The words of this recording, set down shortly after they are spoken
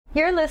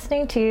You're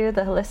listening to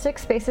the Holistic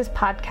Spaces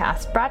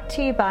podcast, brought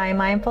to you by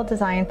Mindful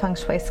Design Feng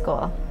Shui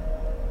School.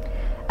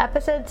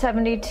 Episode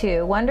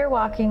 72, Wonder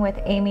Walking with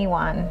Amy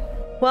Wan.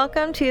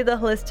 Welcome to the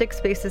Holistic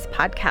Spaces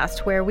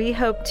podcast, where we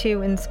hope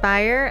to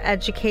inspire,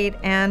 educate,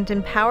 and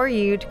empower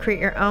you to create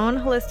your own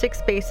holistic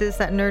spaces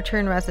that nurture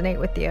and resonate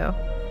with you.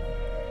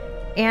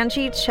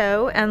 Angie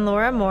Cho and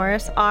Laura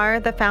Morris are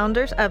the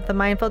founders of the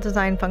Mindful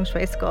Design Feng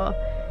Shui School.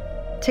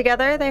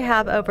 Together, they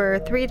have over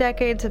 3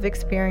 decades of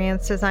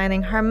experience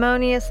designing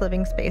harmonious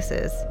living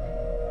spaces.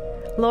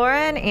 Laura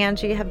and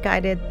Angie have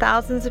guided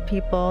thousands of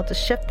people to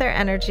shift their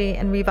energy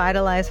and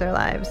revitalize their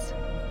lives.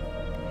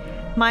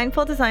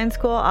 Mindful Design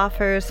School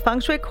offers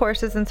feng shui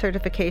courses and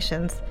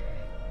certifications.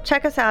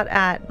 Check us out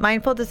at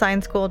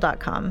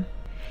mindfuldesignschool.com.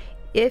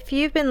 If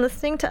you've been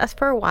listening to us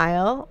for a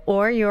while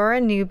or you're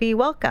a newbie,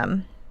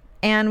 welcome.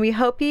 And we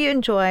hope you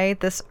enjoy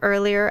this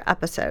earlier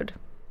episode.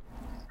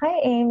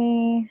 Hi,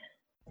 Amy.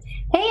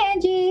 Hey,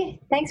 Angie.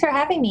 Thanks for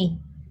having me.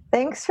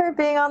 Thanks for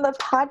being on the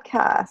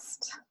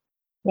podcast.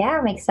 Yeah,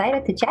 I'm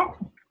excited to chat.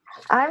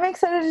 I'm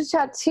excited to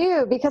chat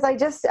too, because I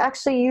just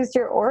actually used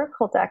your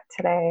Oracle deck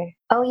today.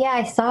 Oh yeah,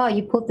 I saw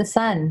you pulled the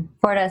sun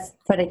for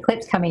the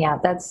eclipse coming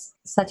out. That's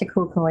such a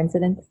cool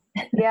coincidence.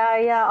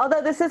 Yeah.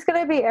 Although this is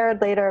going to be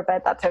aired later,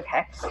 but that's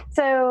okay.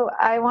 So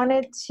I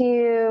wanted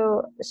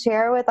to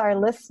share with our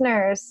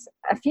listeners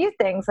a few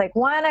things. Like,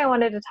 one, I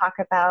wanted to talk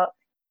about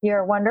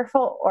your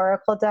wonderful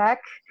Oracle deck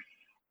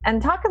and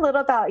talk a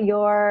little about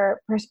your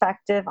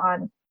perspective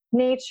on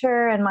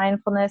nature and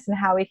mindfulness and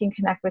how we can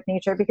connect with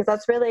nature, because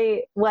that's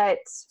really what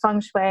feng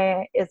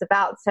shui is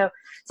about. So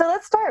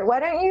let's start. Why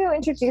don't you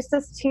introduce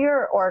us to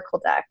your Oracle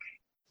deck?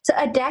 So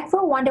a deck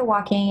for Wonder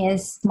Walking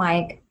is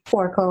my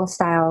Oracle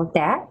style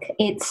deck.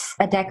 It's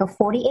a deck of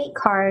 48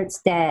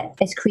 cards that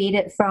is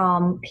created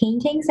from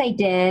paintings I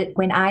did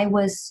when I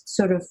was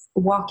sort of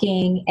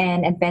walking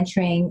and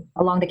adventuring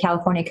along the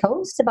California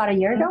coast about a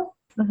year ago.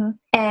 Mm-hmm.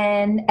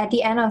 And at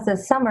the end of the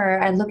summer,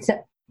 I looked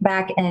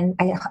back and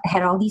I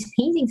had all these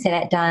paintings that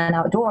I'd done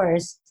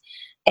outdoors.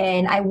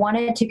 And I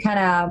wanted to kind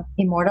of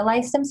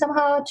immortalize them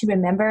somehow, to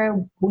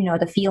remember,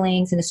 the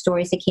feelings and the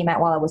stories that came out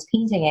while I was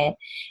painting it.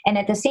 And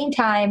at the same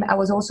time, I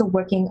was also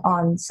working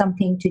on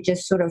something to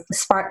just sort of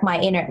spark my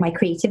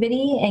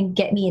creativity and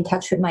get me in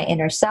touch with my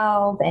inner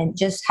self and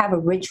just have a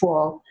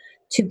ritual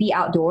to be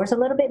outdoors a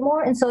little bit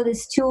more. And so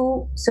these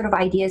two sort of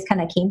ideas kind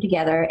of came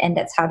together, and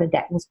that's how the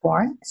deck was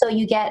born. So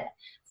you get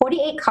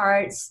 48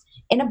 cards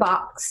in a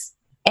box,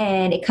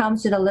 and it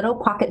comes with a little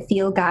pocket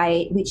field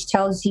guide, which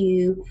tells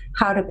you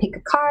how to pick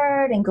a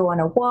card and go on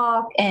a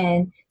walk,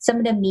 and some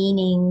of the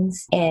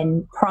meanings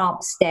and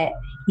prompts that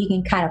you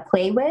can kind of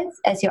play with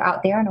as you're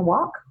out there on a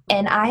walk.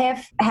 And I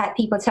have had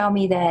people tell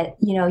me that,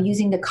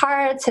 using the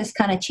cards has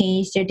kind of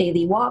changed their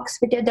daily walks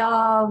with their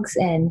dogs,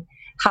 and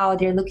how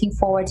they're looking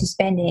forward to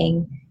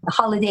spending the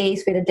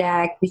holidays with a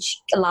deck, which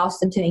allows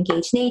them to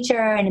engage nature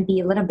and be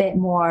a little bit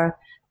more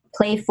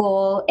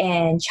playful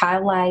and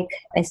childlike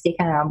as they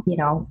kind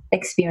of,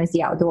 experience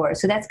the outdoors.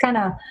 So that's kind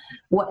of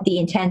what the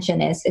intention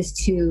is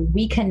to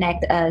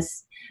reconnect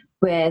us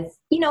with,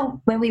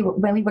 when we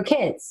were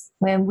kids,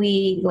 when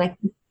we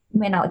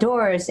went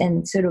outdoors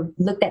and sort of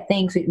looked at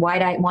things with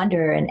wide-eyed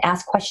wonder and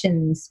asked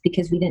questions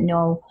because we didn't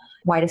know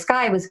why the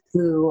sky was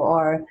blue,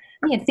 or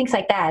things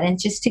like that, and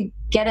just to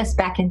get us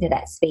back into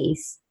that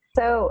space.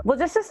 So, well,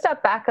 just to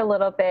step back a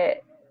little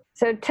bit.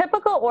 So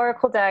typical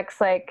Oracle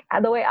decks, like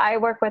the way I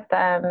work with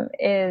them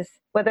is,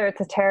 whether it's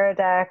a tarot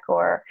deck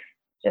or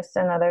just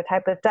another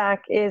type of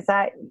deck, is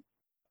that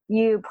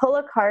you pull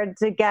a card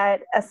to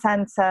get a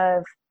sense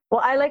of,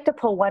 well, I like to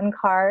pull one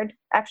card,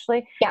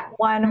 actually. Yeah.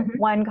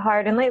 One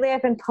card. And lately I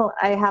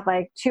have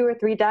like 2 or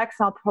 3 decks,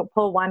 and I'll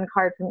pull one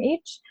card from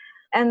each.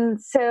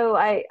 And so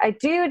I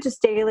do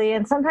just daily,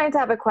 and sometimes I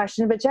have a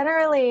question, but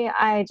generally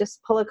I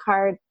just pull a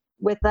card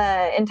with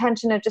the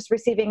intention of just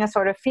receiving a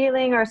sort of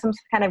feeling or some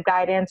kind of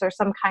guidance or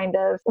some kind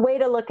of way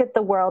to look at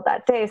the world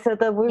that day. So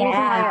the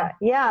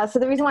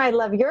reason why I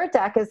love your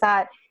deck is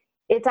that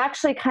it's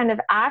actually kind of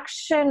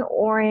action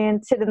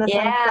oriented in the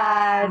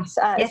sense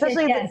that,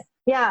 especially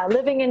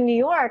living in New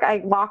York,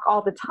 I walk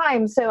all the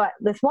time. So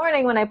this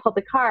morning when I pulled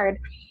the card,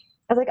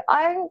 I was like,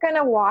 I'm going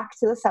to walk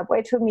to the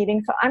subway to a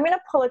meeting. So I'm going to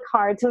pull a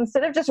card. So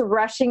instead of just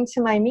rushing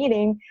to my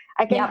meeting,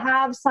 I can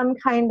have some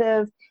kind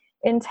of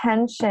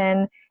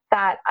intention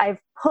that I've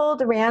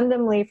pulled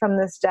randomly from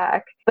this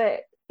deck,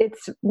 but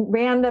it's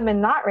random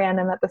and not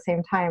random at the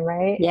same time,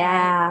 right?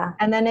 Yeah.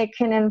 And then it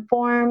can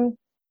inform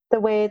the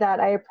way that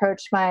I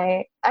approach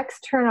my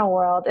external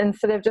world,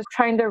 instead of just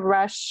trying to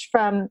rush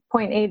from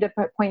point A to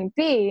point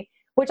B,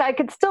 which I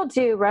could still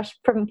do, rush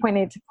from point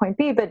A to point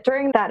B. But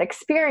during that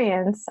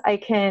experience, I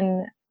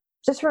can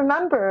just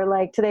remember,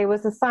 like, today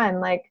was the sun.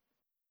 Like,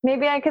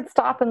 maybe I could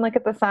stop and look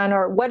at the sun,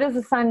 or what does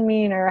the sun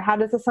mean, or how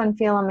does the sun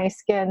feel on my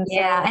skin?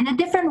 Yeah. And the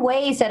different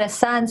ways that a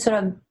sun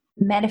sort of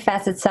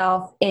manifests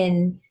itself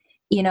in,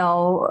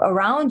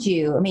 around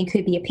you. I mean, it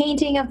could be a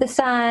painting of the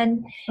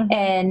sun,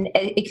 and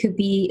it could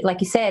be,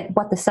 like you said,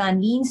 what the sun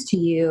means to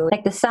you.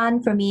 Like, the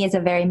sun for me is a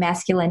very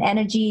masculine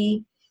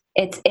energy.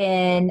 It's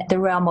in the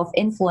realm of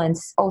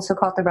influence, also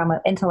called the realm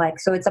of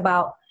intellect. So it's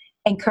about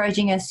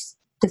encouraging us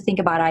to think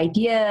about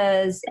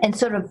ideas and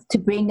sort of to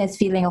bring this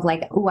feeling of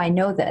like, oh, I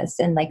know this.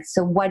 And like,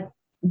 so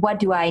what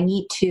do I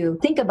need to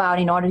think about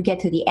in order to get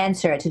to the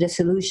answer, to the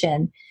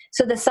solution?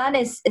 So the sun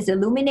is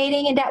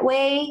illuminating in that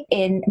way,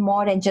 in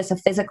more than just a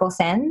physical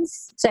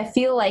sense. So I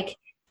feel like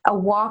a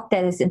walk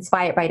that is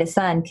inspired by the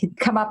sun could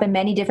come up in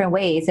many different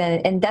ways.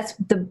 And that's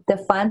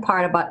the fun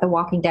part about the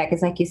walking deck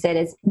is, like you said,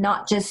 it's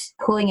not just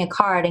pulling a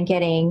card and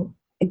getting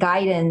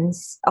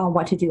guidance on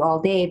what to do all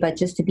day, but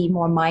just to be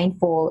more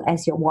mindful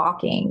as you're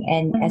walking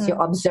and as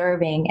you're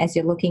observing, as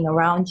you're looking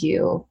around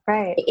you.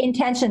 Right.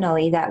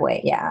 Intentionally that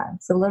way. Yeah.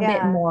 It's a little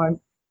bit more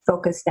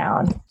focused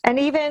down. And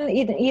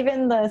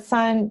even the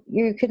sun,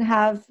 you can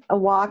have a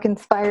walk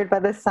inspired by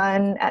the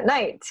sun at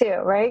night too,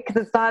 right?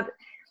 Because it's not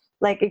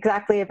like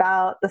exactly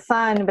about the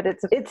sun, but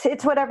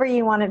it's whatever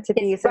you want it to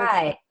be. So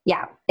right.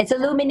 Yeah. It's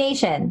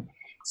illumination.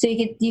 So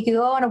you could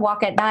go on a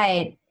walk at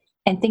night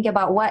and think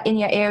about what in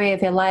your area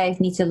of your life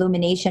needs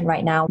illumination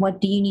right now.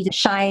 What do you need to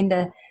shine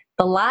the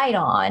light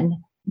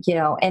on,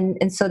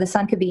 and so the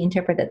sun could be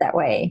interpreted that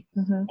way.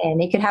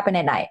 And it could happen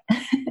at night.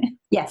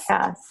 Yes.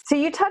 So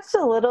you touched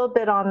a little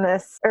bit on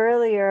this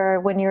earlier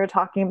when you were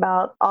talking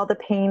about all the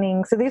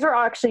paintings. So these were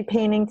actually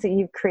paintings that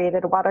you've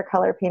created,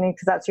 watercolor paintings,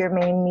 because that's your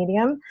main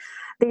medium.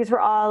 These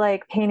were all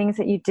like paintings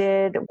that you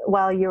did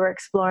while you were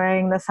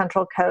exploring the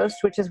Central Coast,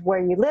 which is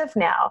where you live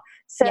now.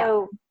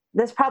 So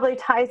this probably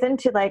ties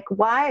into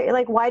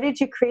why did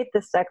you create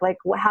this deck? Like,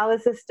 how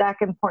is this deck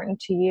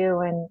important to you,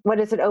 and what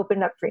does it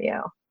open up for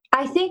you?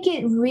 I think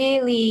it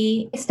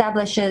really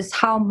establishes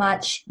how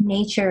much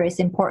nature is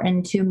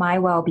important to my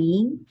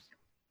well-being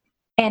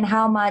and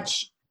how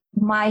much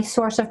my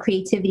source of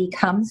creativity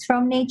comes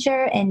from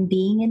nature and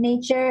being in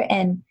nature,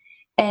 and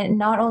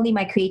not only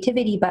my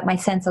creativity, but my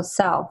sense of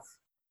self,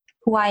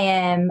 who I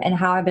am and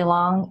how I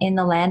belong in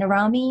the land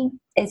around me.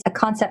 It's a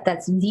concept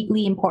that's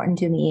deeply important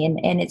to me,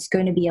 and it's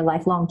going to be a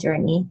lifelong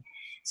journey.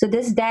 So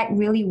this deck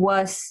really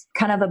was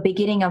kind of a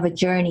beginning of a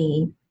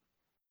journey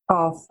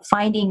of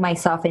finding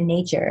myself in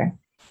nature,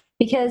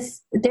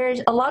 because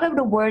there's a lot of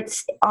the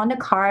words on the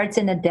cards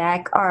in the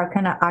deck are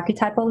kind of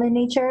archetypal in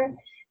nature.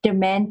 They're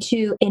meant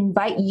to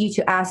invite you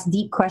to ask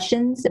deep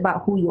questions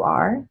about who you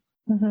are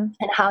and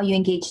how you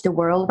engage the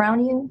world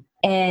around you.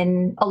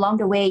 And along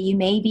the way, you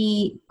may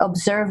be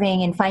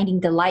observing and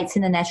finding delights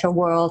in the natural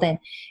world and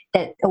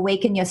that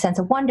awaken your sense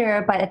of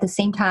wonder. But at the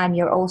same time,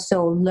 you're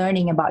also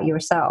learning about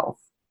yourself.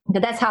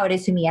 But that's how it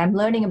is to me. I'm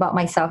learning about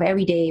myself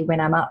every day when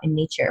I'm out in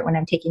nature, when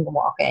I'm taking a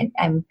walk.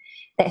 And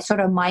that sort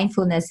of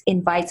mindfulness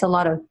invites a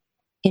lot of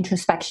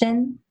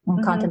introspection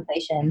and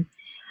contemplation.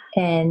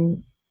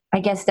 And I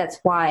guess that's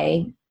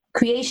why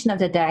creation of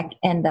the deck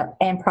and the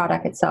end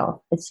product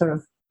itself,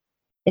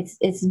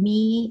 it's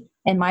me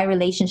and my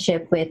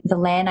relationship with the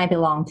land I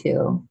belong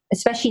to,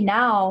 especially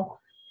now,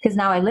 because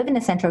now I live in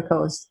the Central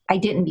Coast. I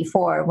didn't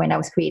before when I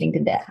was creating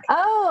the deck.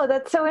 Oh,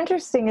 that's so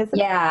interesting, isn't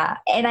it? Yeah.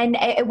 And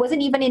it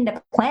wasn't even in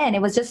the plan.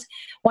 It was just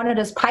one of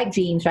those pipe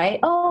dreams, right?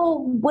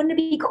 Oh, wouldn't it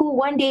be cool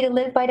one day to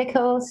live by the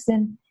coast?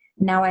 And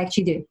now I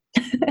actually do.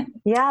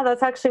 Yeah,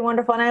 that's actually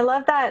wonderful. And I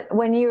love that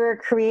when you were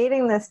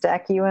creating this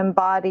deck, you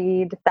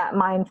embodied that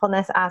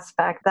mindfulness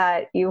aspect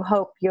that you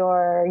hope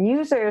your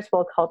users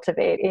will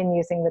cultivate in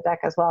using the deck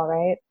as well,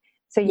 right?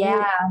 So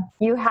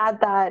you had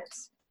that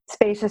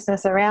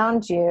spaciousness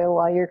around you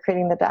while you're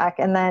creating the deck,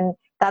 and then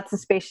that's the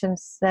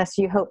spaciousness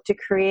you hope to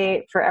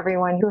create for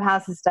everyone who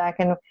has this deck.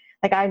 And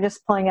like, I'm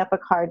just pulling up a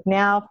card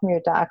now from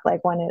your deck,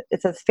 like when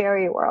it says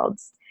fairy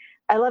worlds.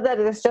 I love that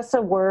it's just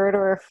a word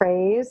or a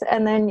phrase,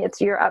 and then it's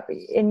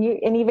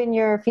and even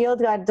your field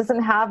guide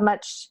doesn't have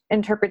much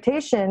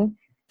interpretation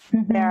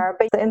there,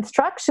 but the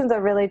instructions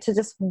are really to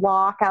just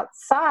walk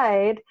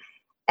outside.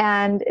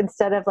 And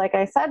instead of, like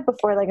I said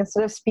before, like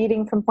instead of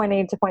speeding from point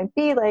A to point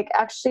B, like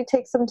actually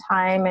take some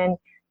time and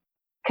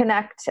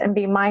connect and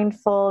be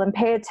mindful and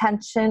pay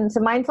attention. So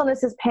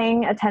mindfulness is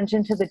paying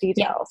attention to the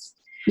details.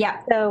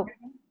 Yeah. So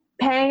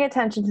paying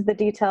attention to the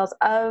details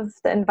of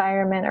the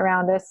environment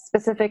around us,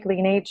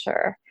 specifically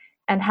nature,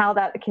 and how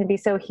that can be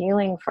so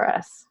healing for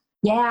us.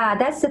 Yeah,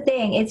 that's the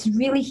thing. It's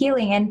really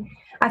healing. And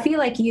I feel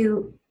like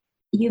you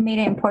made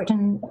an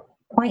important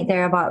point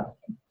there about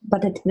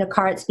the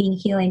cards being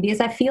healing, because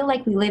I feel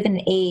like we live in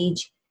an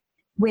age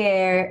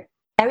where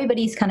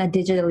everybody's kind of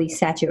digitally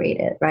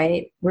saturated,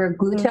 right? We're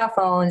glued to our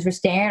phones, we're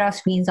staring at our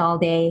screens all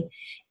day.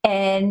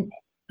 And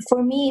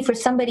for me, for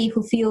somebody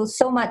who feels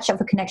so much of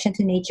a connection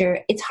to nature,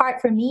 it's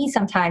hard for me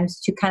sometimes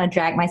to kind of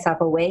drag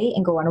myself away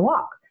and go on a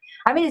walk.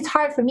 I mean, it's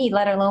hard for me,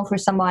 let alone for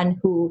someone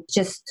who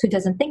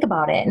doesn't think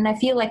about it. And I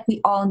feel like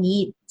we all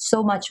need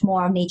so much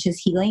more of nature's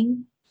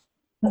healing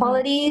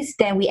qualities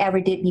than we ever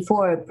did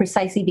before,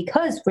 precisely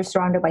because we're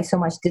surrounded by so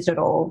much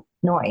digital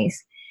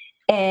noise.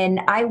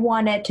 And I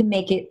wanted to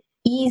make it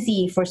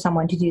easy for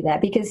someone to do that,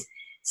 because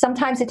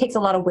sometimes it takes a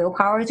lot of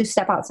willpower to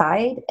step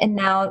outside. And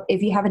now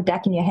if you have a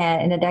deck in your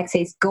hand and the deck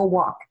says, go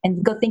walk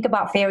and go think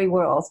about fairy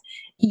worlds,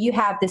 you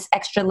have this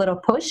extra little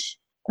push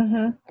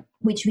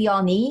which we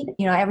all need,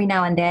 every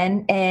now and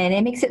then. And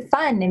it makes it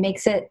fun. It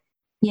makes it,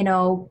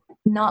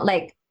 not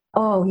like,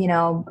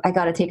 oh, I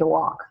got to take a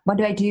walk. What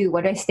do I do?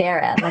 What do I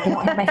stare at? Like, I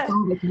don't have my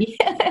phone with me.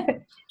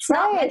 It's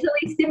not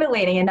mentally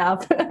stimulating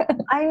enough.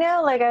 I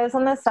know, like I was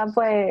on the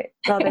subway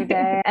the other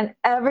day and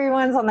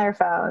everyone's on their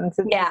phones.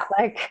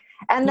 It's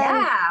and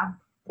then,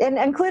 and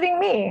including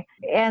me.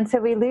 And so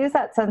we lose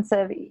that sense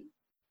of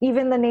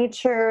even the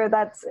nature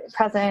that's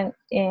present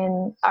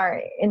in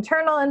our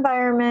internal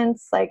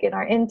environments, like in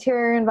our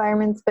interior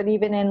environments, but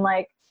even in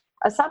like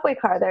a subway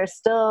car, there's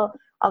still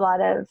a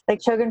lot of, like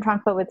Chogyam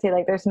Trungpa would say,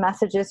 like there's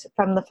messages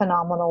from the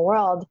phenomenal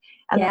world.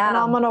 And the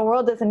phenomenal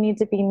world doesn't need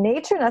to be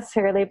nature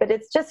necessarily, but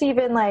it's just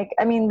even like,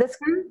 I mean, this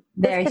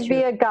could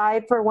be a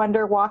guide for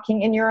wonder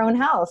walking in your own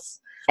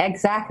house.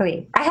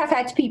 Exactly. I have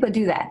had people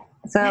do that.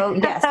 So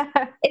yes,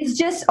 it's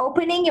just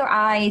opening your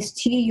eyes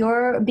to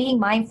your being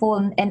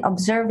mindful and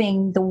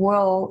observing the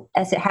world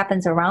as it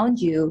happens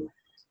around you,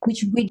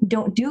 which we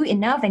don't do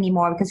enough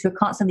anymore because we're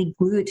constantly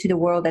glued to the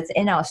world that's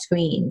in our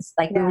screens.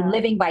 Like we're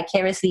living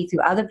vicariously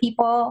through other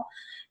people.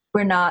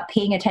 We're not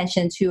paying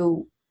attention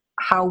to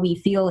how we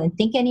feel and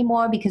think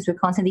anymore because we're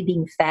constantly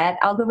being fed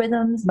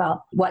algorithms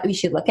about what we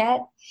should look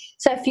at.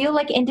 So I feel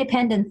like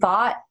independent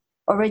thought,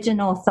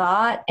 original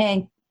thought,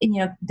 and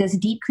this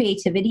deep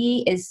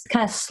creativity is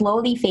kind of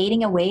slowly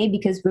fading away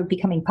because we're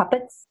becoming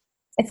puppets.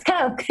 It's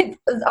kind of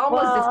it's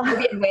almost this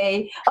weird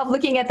way of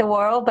looking at the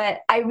world, but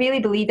I really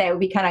believe that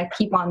we kind of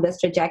keep on this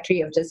trajectory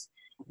of just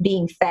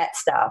being fed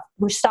stuff.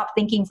 We stop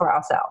thinking for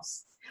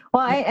ourselves.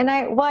 Well,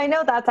 I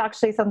know that's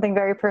actually something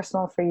very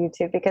personal for you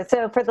too, because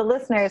so for the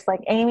listeners,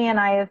 like Amy and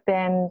I have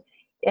been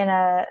in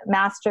a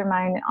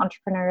mastermind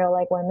entrepreneurial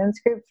like women's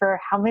group for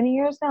how many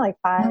years now? Like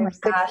 5 or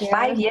 6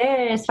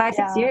 years? 6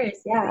 years.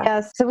 Yeah.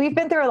 Yes. So we've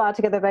been through a lot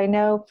together, but I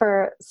know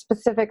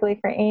specifically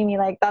for Amy,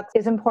 like that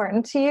is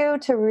important to you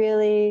to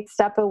really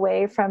step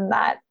away from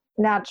that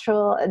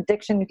natural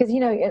addiction because,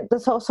 the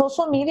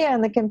social media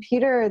and the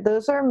computer,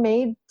 those are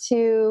made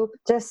to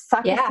just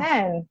suck us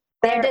in.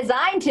 They're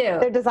designed to.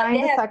 They're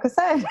designed to suck us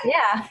in.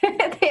 Yeah.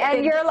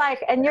 and you're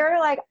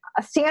like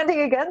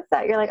standing against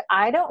that. You're like,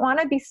 I don't want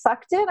to be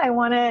sucked in. I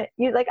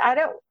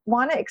don't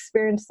want to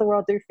experience the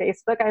world through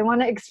Facebook. I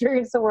want to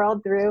experience the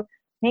world through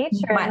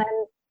nature.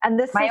 And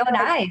this my own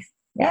eyes.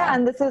 Yeah.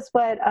 And this is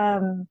what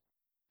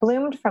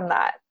bloomed from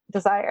that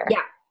desire.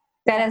 Yeah.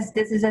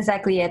 This is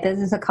exactly it. This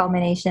is a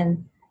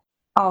culmination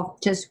of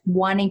just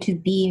wanting to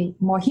be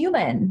more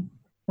human.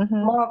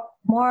 Mm-hmm.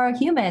 More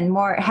human,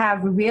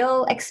 have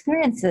real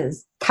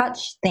experiences,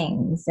 touch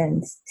things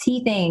and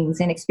see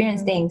things and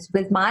experience things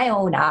with my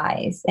own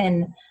eyes.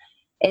 And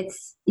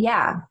it's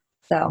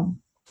so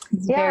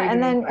it's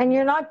and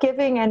you're not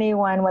giving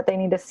anyone what they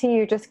need to see,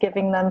 you're just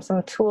giving them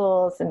some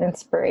tools and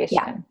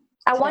inspiration.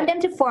 I want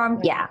them to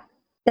form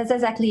that's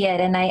exactly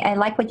it. And I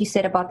like what you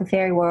said about the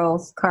Fairy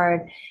Worlds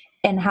card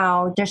and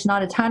how there's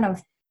not a ton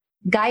of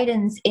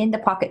guidance in the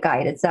pocket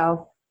guide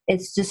itself.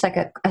 It's just like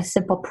a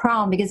simple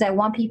prompt because I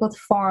want people to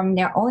form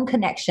their own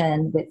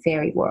connection with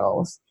fairy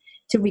worlds,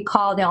 to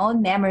recall their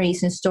own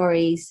memories and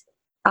stories,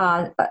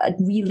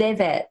 relive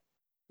it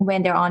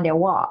when they're on their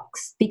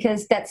walks.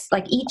 Because that's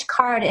like each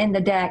card in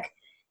the deck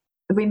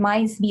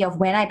reminds me of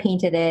when I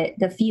painted it,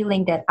 the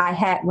feeling that I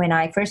had when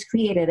I first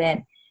created it.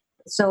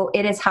 So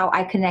it is how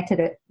I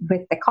connected it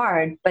with the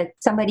card. But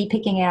somebody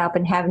picking it up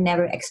and have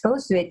never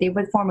exposed to it, they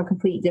would form a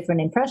completely different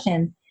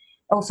impression.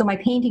 Also, my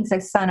paintings are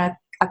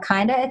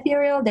kind of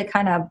ethereal. They're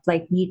kind of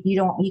like you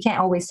can't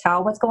always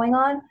tell what's going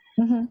on.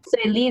 Mm-hmm.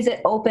 So it leaves it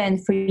open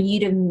for you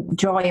to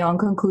draw your own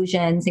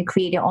conclusions and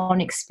create your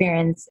own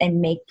experience and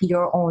make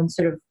your own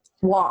sort of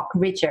walk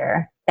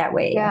richer that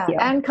way. Yeah,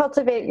 and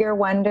cultivate your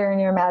wonder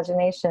and your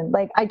imagination.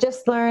 Like I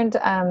just learned,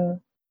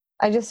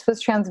 I just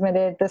was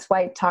transmitted this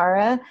White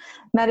Tara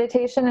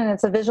meditation, and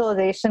it's a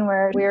visualization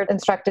where we are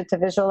instructed to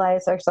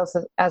visualize ourselves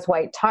as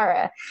White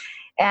Tara.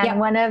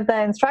 And one of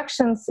the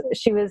instructions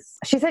she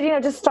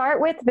said, just start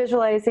with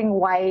visualizing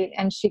white.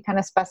 And she kind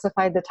of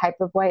specified the type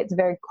of white. It's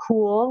very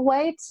cool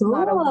white,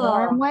 not a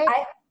warm white.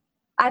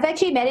 I've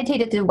actually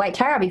meditated to White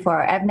Tara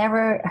before. I've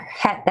never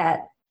had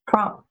that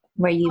prompt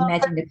where you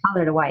imagine the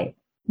color to white.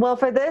 Well,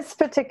 for this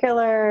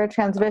particular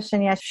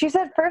transmission, she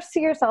said first see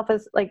yourself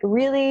as like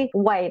really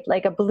white,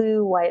 like a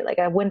blue white, like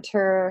a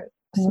winter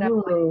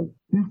snow white.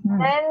 Mm-hmm.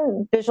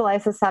 Then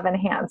visualize the 7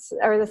 hands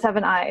or the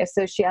 7 eyes.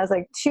 So she has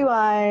like 2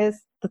 eyes,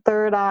 the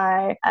 3rd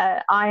eye,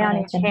 eye on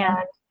each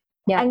hand.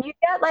 Yeah. And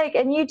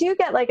you do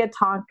get like a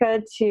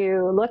thangka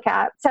to look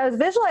at. So I was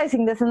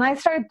visualizing this and I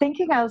started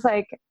thinking, I was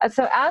like,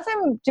 so as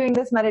I'm doing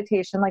this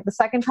meditation, like the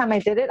second time I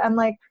did it, I'm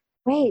like,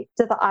 wait,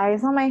 do the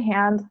eyes on my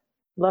hand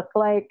look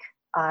like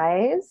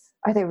eyes?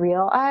 Are they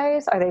real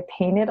eyes? Are they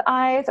painted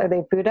eyes? Are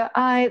they Buddha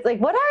eyes?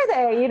 Like, what are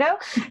they, So,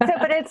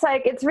 but it's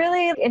like, it's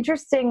really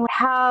interesting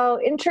how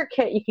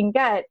intricate you can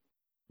get.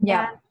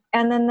 Yeah.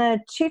 And then the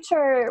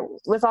teacher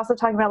was also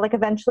talking about like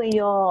eventually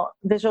you'll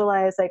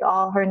visualize like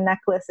all her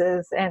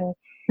necklaces and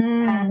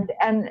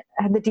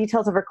the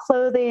details of her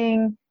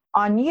clothing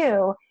on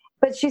you.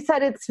 But she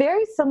said it's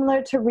very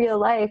similar to real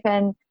life.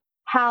 And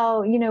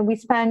how, we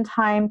spend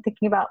time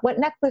thinking about what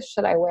necklace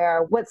should I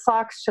wear? What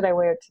socks should I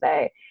wear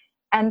today?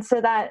 And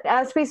so that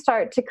as we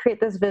start to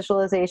create this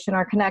visualization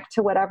or connect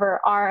to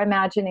whatever our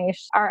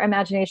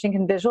imagination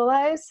can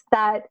visualize,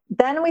 that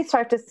then we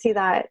start to see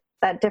that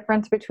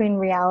difference between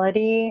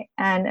reality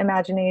and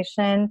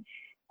imagination.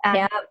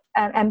 And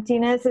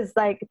emptiness is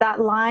like, that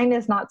line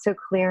is not so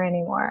clear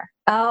anymore.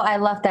 Oh, I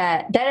love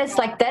that. That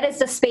is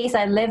the space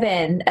I live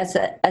in as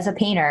a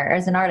painter,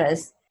 as an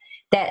artist.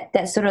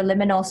 That sort of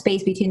liminal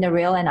space between the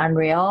real and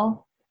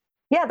unreal.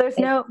 Yeah, there's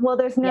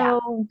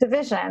no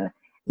division.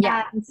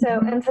 Yeah.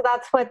 And so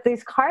that's what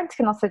these cards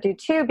can also do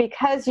too,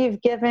 because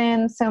you've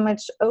given so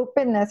much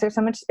openness or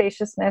so much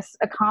spaciousness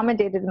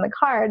accommodated in the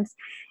cards.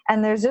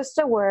 And there's just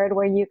a word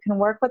where you can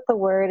work with the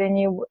word,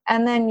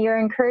 and then you're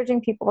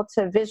encouraging people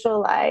to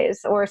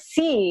visualize or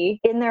see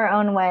in their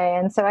own way.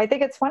 And so I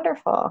think it's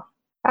wonderful.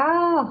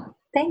 Oh,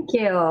 thank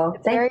you.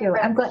 Thank you.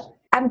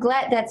 I'm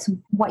glad that's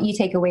what you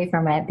take away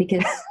from it,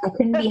 because I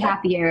couldn't be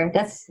happier.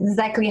 That's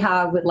exactly how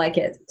I would like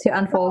it to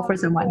unfold for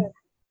someone.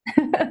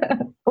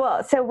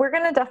 Well, so we're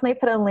going to definitely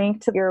put a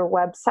link to your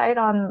website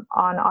on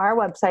our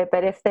website,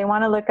 but if they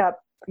want to look up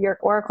your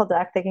Oracle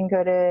deck, they can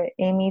go to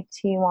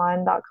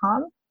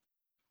amyt1.com.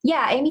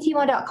 Yeah,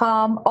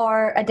 amyt1.com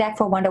or a deck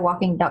for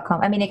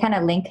wonderwalking.com. I mean, they kind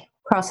of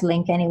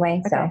cross-link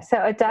anyway. So. Okay,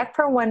 so a deck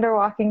for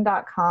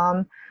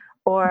wonderwalking.com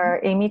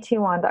or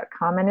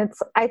amyt1.com. And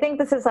I think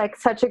this is like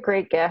such a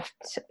great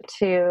gift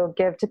to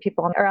give to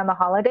people around the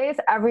holidays.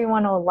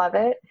 Everyone will love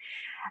it.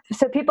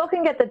 So people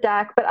can get the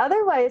deck, but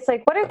otherwise,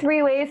 like, what are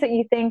 3 ways that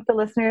you think the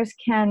listeners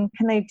can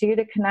they do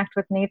to connect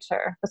with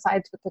nature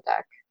besides with the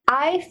deck?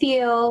 I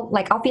feel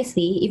like,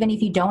 obviously, even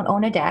if you don't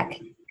own a deck,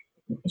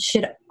 you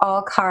should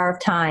all carve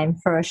time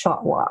for a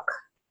short walk.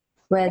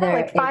 Whether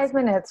like 5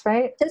 minutes,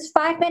 right? Just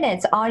 5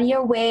 minutes on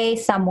your way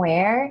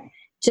somewhere.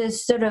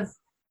 Just sort of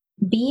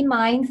be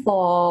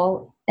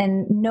mindful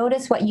and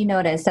notice what you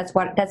notice. That's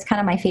kind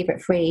of my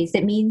favorite phrase.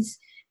 It means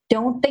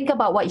don't think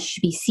about what you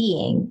should be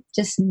seeing.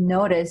 Just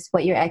notice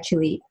what you're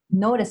actually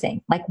noticing.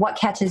 Like, what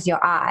catches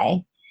your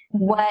eye,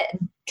 what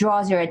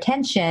draws your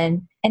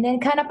attention, and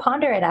then kind of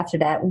ponder it after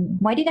that.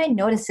 Why did I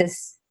notice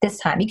this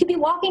time? You could be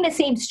walking the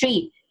same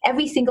street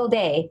every single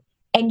day,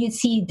 and you'd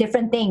see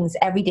different things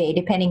every day,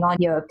 depending on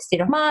your state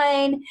of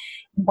mind,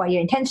 what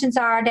your intentions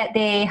are that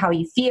day, how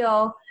you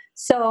feel.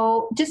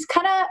 So just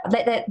kind of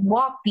let that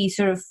walk be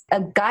sort of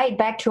a guide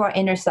back to our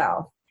inner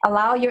self.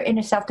 Allow your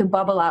inner self to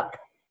bubble up.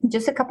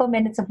 Just a couple of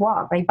minutes of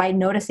walk, right? By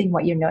noticing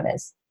what you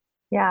notice.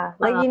 Yeah.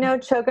 Like,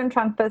 Chogyam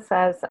Trungpa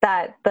says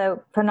that the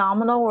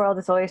phenomenal world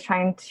is always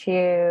trying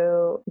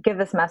to give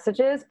us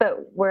messages, but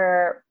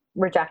we're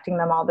rejecting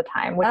them all the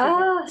time. Which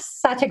is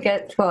such a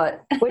good quote.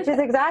 Which is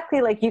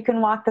exactly like, you can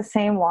walk the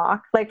same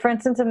walk. Like, for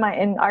instance, in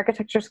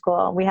architecture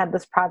school, we had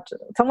this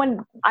project.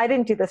 I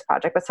didn't do this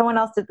project, but someone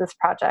else did this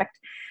project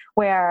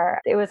where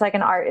it was like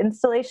an art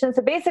installation.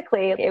 So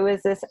basically it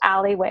was this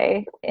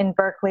alleyway in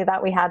Berkeley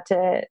that we had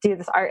to do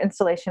this art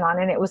installation on.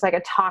 And it was like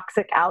a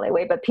toxic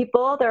alleyway, but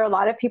there are a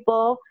lot of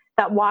people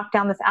that walk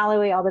down this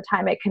alleyway all the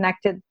time. It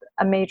connected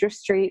a major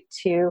street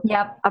to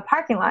a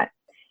parking lot.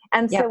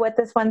 And so what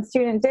this one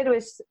student did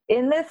was,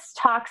 in this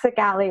toxic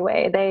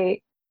alleyway,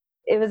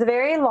 it was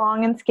very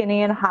long and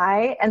skinny and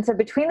high. And so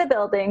between the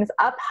buildings,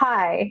 up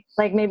high,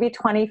 like maybe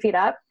 20 feet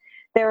up,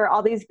 there were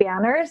all these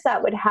banners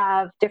that would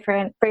have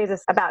different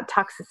phrases about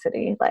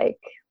toxicity, like,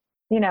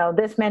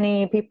 this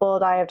many people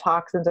die of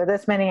toxins, or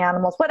this many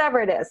animals, whatever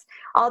it is,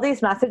 all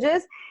these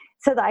messages.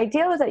 So the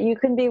idea was that you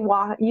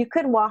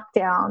could walk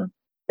down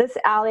this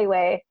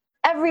alleyway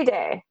every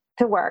day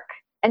to work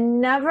and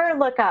never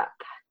look up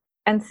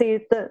and see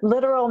the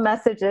literal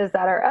messages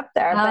that are up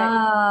there.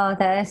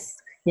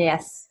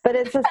 Yes. But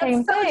it's the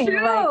same thing.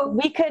 True.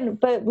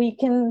 Like, we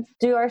can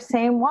do our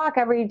same walk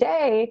every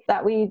day,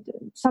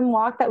 some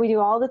walk that we do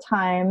all the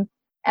time,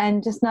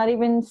 and just not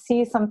even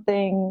see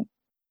something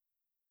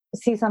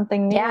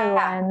new.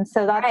 Yeah. And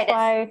so that's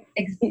why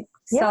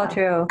so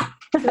true.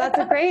 So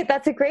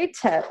that's a great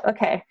tip.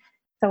 Okay.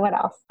 So what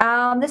else?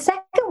 The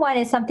second one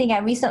is something I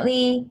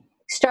recently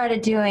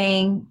started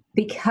doing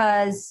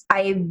because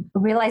I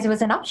realized it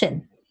was an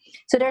option.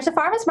 So there's a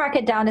farmer's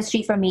market down the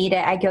street from me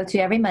that I go to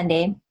every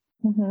Monday.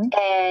 Mm-hmm.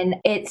 And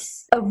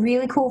it's a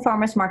really cool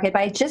farmer's market,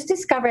 but I just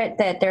discovered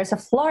that there's a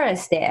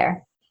florist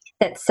there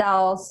that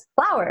sells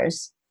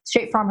flowers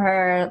straight from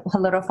her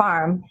little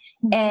farm.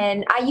 Mm-hmm.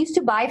 And I used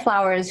to buy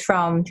flowers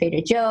from Trader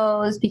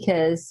Joe's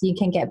because you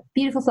can get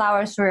beautiful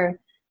flowers for,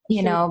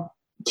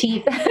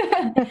 cheap.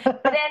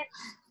 But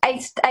then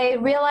I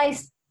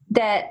realized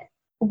that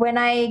when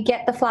I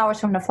get the flowers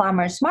from the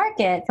farmer's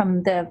market,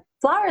 from the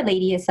flower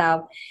lady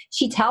herself,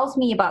 she tells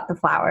me about the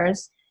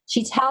flowers.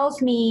 She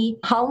tells me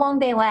how long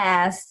they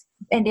last,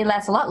 and they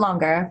last a lot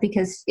longer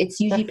because it's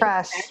usually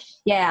fresh.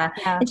 Yeah.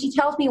 And she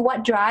tells me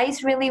what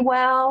dries really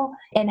well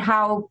and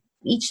how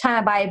each time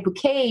I buy a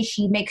bouquet,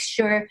 she makes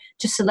sure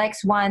to select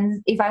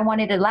one. If I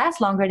wanted it to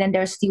last longer, then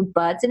there's still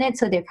buds in it,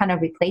 so they kind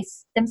of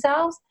replace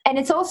themselves. And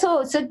it's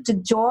also such the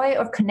joy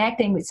of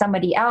connecting with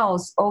somebody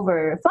else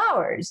over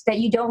flowers that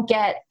you don't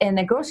get in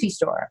a grocery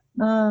store.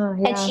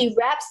 And she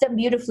wraps them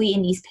beautifully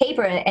in these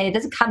paper, and it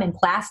doesn't come in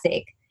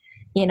plastic,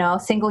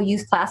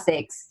 single-use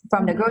plastics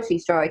from the grocery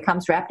store. It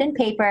comes wrapped in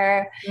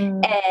paper.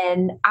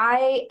 And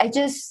I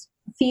just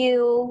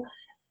feel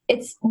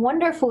it's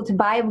wonderful to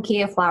buy a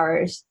bouquet of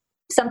flowers,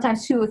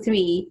 sometimes 2 or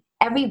 3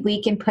 every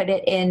week, and put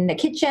it in the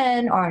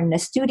kitchen or in the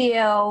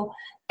studio.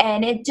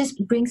 And it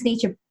just brings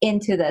nature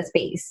into the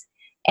space.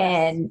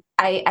 And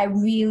I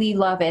really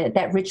love it,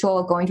 that ritual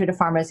of going to the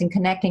farmers and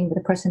connecting with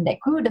the person that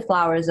grew the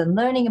flowers and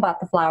learning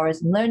about the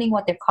flowers and learning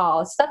what they're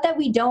called, stuff that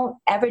we don't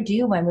ever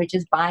do when we're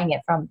just buying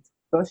it from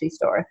the grocery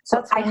store. So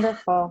that's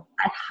wonderful.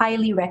 I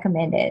highly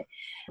recommend it.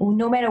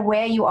 No matter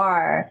where you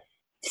are,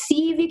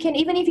 see if you can,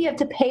 even if you have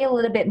to pay a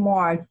little bit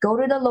more, go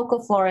to the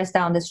local florist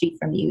down the street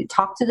from you,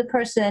 talk to the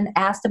person,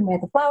 ask them where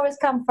the flowers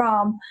come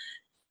from,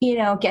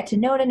 get to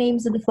know the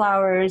names of the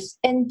flowers,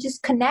 and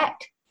just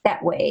connect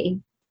that way,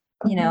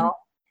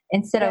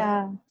 instead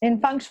of...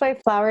 In feng shui,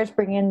 flowers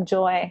bring in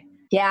joy.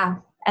 Yeah.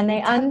 And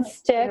they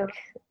unstick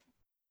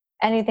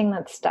anything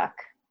that's stuck.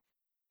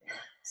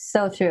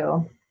 So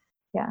true.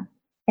 Yeah.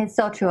 It's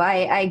so true.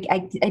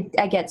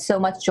 I get so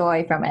much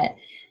joy from it.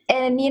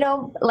 And,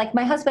 like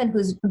my husband,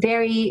 he's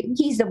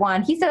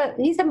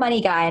the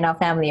money guy in our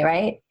family,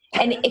 right?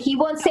 And he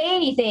won't say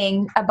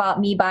anything about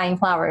me buying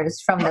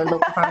flowers from the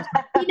local farmers.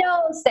 He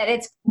knows that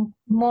it's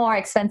more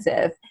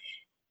expensive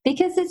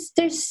because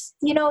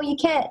you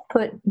can't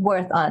put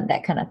worth on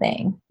that kind of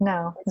thing.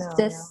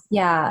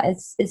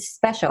 It's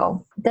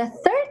special. The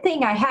third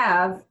thing I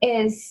have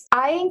is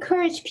I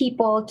encourage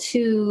people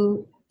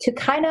to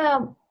kind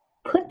of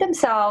put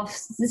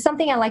themselves, this is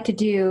something I like to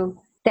do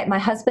that my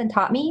husband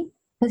taught me,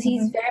 because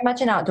he's very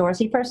much an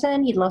outdoorsy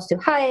person. He loves to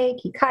hike,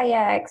 he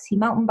kayaks, he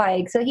mountain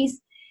bikes. So he's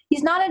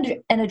not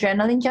an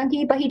adrenaline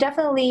junkie, but he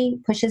definitely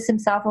pushes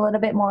himself a little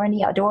bit more in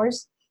the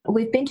outdoors.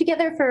 We've been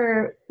together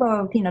for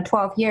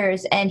 12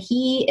 years, and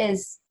he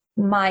is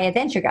my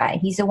adventure guy.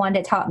 He's the one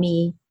that taught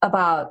me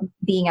about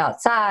being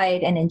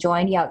outside and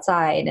enjoying the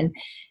outside.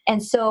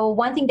 And so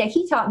one thing that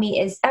he taught me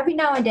is every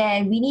now and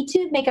then we need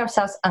to make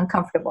ourselves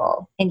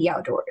uncomfortable in the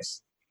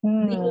outdoors.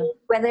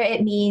 Whether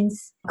it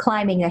means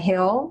climbing a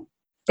hill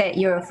that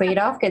you're afraid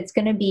of, you're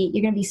going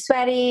to be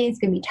sweaty, it's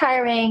going to be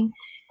tiring,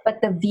 but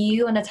the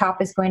view on the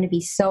top is going to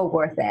be so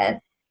worth it.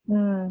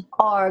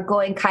 Or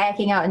going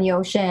kayaking out in the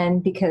ocean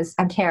because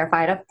I'm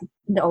terrified of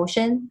the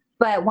ocean.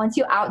 But once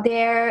you're out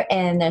there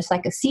and there's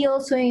like a seal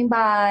swimming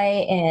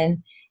by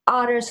and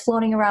otters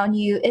floating around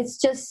you,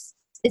 it's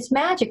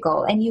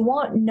magical, and you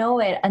won't know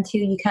it until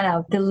you kind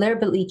of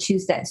deliberately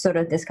choose that sort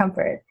of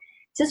discomfort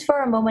just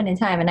for a moment in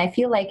time. And I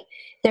feel like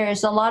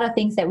there's a lot of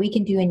things that we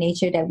can do in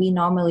nature that we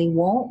normally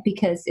won't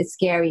because it's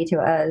scary to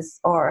us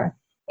or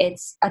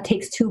it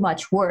takes too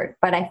much work.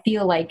 But I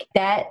feel like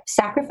that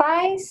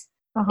sacrifice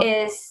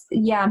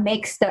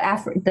makes the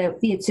effort,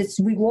 it's just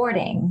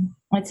rewarding.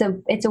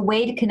 It's a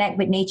way to connect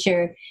with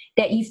nature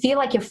that you feel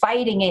like you're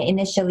fighting it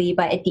initially,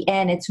 but at the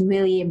end, it's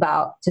really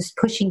about just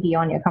pushing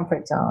beyond your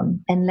comfort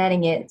zone and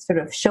letting it sort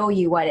of show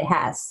you what it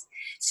has.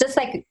 It's just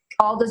like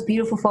all those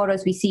beautiful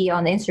photos we see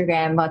on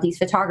Instagram about these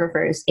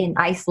photographers in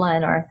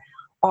Iceland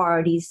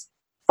or these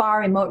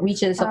far remote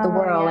reaches of the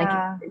world.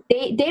 Yeah.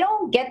 Like they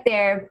don't get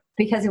there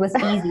because it was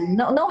easy.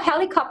 No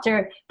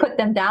helicopter put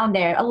them down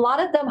there. A lot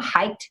of them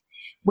hiked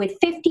with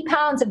 50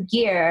 pounds of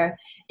gear.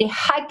 They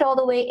hiked all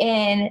the way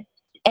in,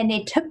 and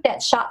they took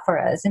that shot for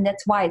us. And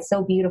that's why it's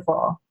so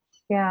beautiful.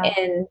 Yeah.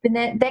 And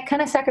that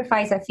kind of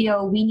sacrifice, I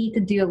feel we need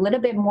to do a little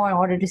bit more in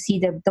order to see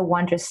the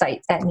wondrous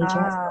sights that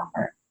nature has to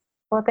offer.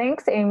 Well,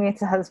 thanks, Amy,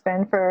 to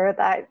husband, for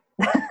that,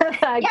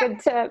 good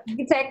tip. You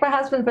can thank my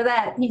husband for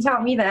that. He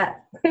taught me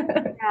that.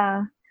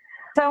 Yeah.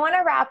 So I want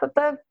to wrap up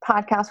the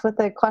podcast with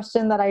a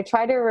question that I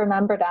try to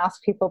remember to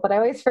ask people, but I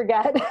always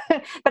forget.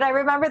 But I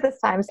remember this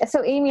time.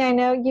 So, Amy, I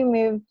know you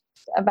moved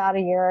about a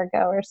year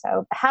ago or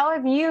so. How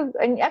have you,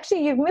 and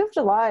actually you've moved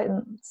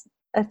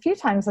a few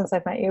times since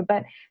I've met you,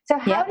 but so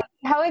how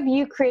have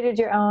you created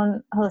your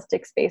own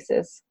holistic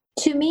spaces?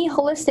 To me,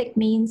 holistic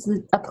means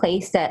a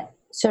place that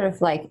sort of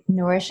like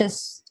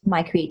nourishes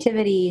my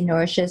creativity,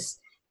 nourishes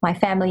my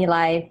family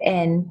life.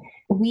 And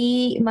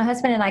my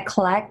husband and I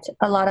collect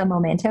a lot of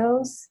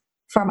mementos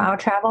from our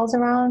travels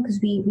around, because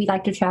we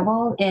like to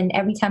travel, and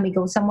every time we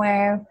go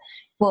somewhere,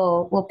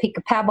 we'll pick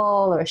a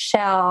pebble or a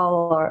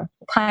shell or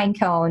a pine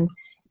cone,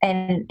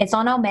 and it's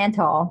on our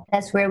mantle.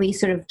 That's where we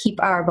sort of keep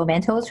our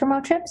mementos from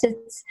our trips.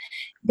 It's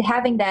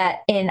having that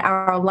in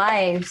our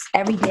lives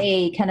every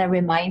day kind of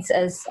reminds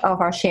us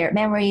of our shared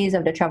memories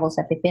of the travels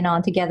that we've been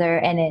on together,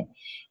 and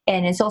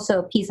it's also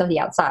a piece of the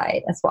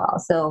outside as well.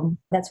 So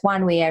that's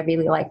one way I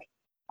really like.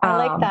 I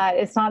like that.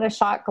 It's not a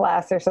shot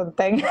glass or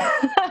something.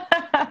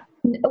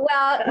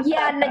 Well,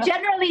 yeah,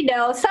 generally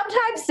no.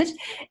 Sometimes,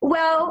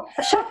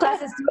 shot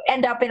glasses do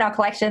end up in our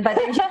collection, but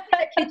they're usually in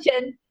the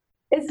kitchen.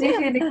 It's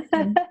usually in the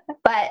kitchen.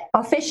 But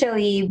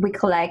officially, we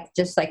collect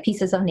just like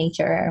pieces of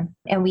nature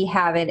and we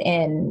have it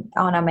in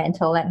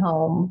ornamental at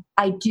home.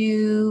 I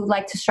do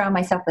like to surround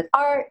myself with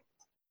art,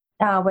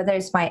 whether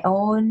it's my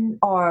own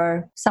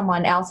or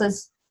someone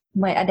else's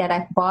that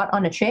I've bought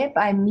on a trip.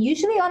 I'm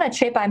usually on a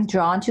trip, I'm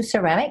drawn to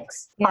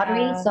ceramics,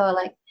 pottery. So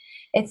like,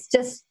 it's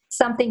just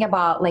something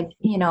about like,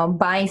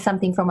 buying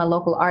something from a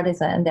local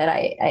artisan that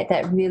I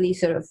that really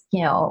sort of,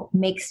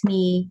 makes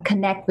me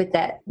connect with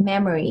that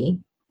memory.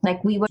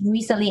 Like we were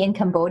recently in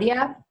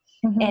Cambodia.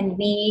 Mm-hmm. And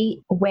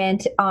we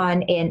went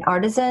on an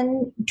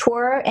artisan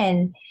tour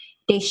and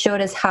they showed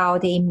us how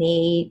they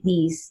made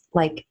these,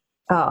 like,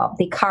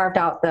 they carved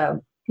out the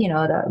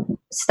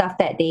stuff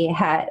that they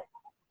had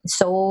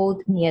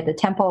sold near the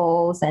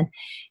temples. And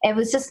it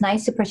was just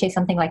nice to purchase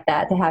something like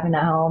that to have in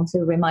our home.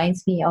 So it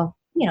reminds me of,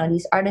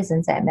 these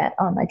artisans I met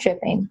on my trip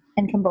in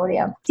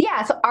Cambodia.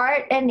 Yeah, so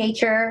art and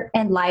nature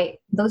and light,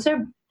 those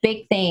are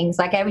big things.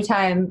 Like every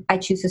time I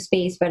choose a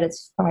space, whether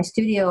it's for my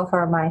studio, for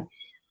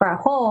our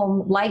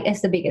home, light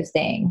is the biggest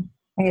thing,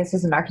 I guess,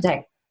 as an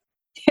architect.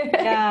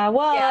 Yeah,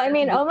 well, yeah, I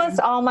mean, almost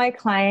all my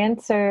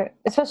clients are,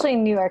 especially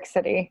in New York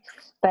City,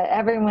 but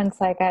everyone's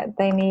like,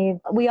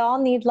 we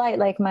all need light.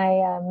 Like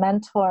my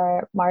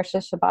mentor, Marcia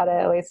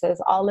Shibata, always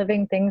says, all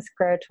living things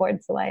grow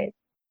towards the light.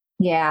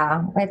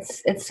 Yeah,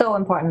 it's so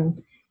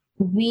important.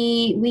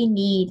 We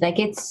need, like,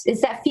 it's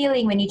that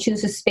feeling when you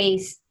choose a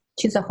space,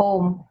 choose a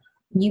home,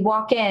 you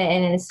walk in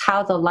and it's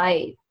how the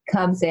light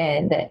comes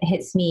in that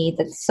hits me.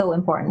 That's so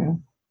important.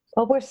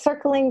 Well, we're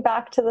circling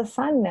back to the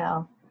sun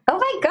now. Oh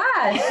my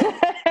gosh.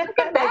 Look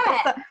at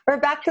that.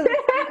 We're back to the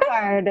sun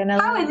card. And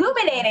how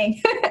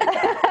illuminating.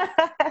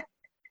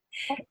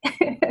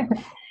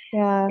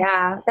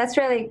 Yeah, that's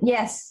really,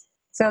 yes.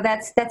 So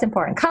that's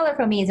important. Color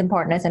for me is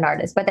important as an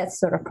artist, but that's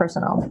sort of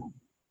personal.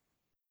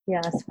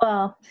 Yes.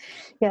 Well,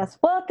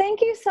 thank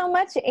you so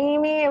much,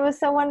 Amy. It was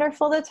so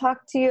wonderful to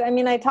talk to you. I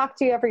mean, I talk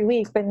to you every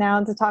week, but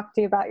now to talk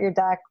to you about your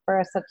deck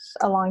for such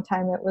a long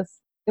time, it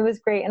was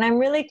great. And I'm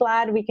really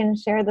glad we can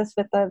share this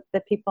with the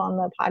people on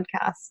the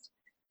podcast.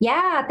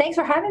 Yeah, thanks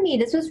for having me.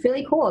 This was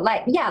really cool.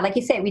 Like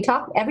you said, we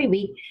talk every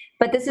week,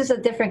 but this is a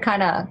different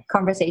kind of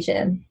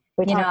conversation.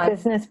 We talk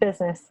business.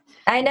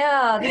 I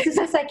know. This is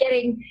just like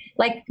getting,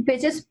 like, we're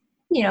just,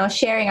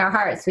 sharing our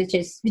hearts, which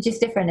is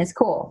different. It's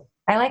cool.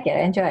 I like it.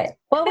 I enjoy it.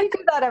 Well, we do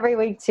that every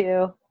week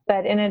too,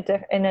 but in a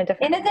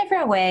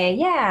different way.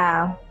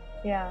 Yeah.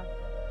 Yeah.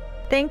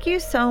 Thank you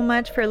so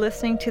much for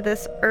listening to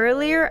this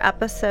earlier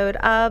episode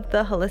of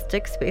the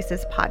Holistic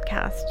Spaces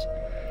podcast.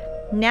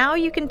 Now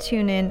you can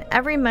tune in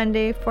every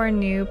Monday for a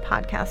new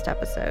podcast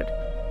episode.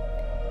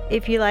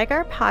 If you like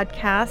our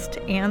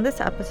podcast and this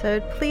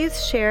episode,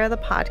 please share the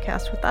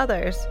podcast with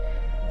others.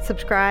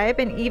 Subscribe,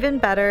 and even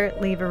better,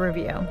 leave a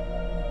review.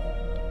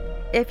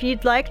 If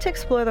you'd like to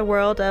explore the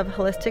world of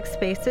holistic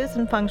spaces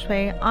and feng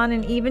shui on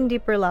an even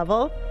deeper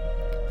level,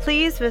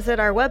 please visit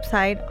our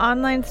website,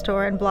 online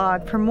store, and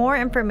blog for more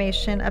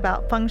information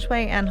about feng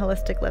shui and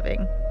holistic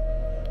living.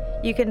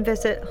 You can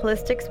visit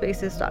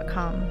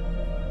holisticspaces.com.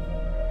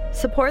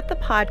 Support the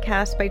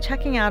podcast by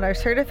checking out our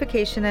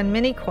certification and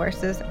mini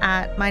courses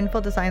at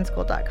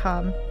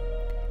mindfuldesignschool.com.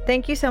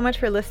 Thank you so much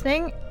for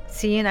listening.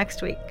 See you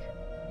next week.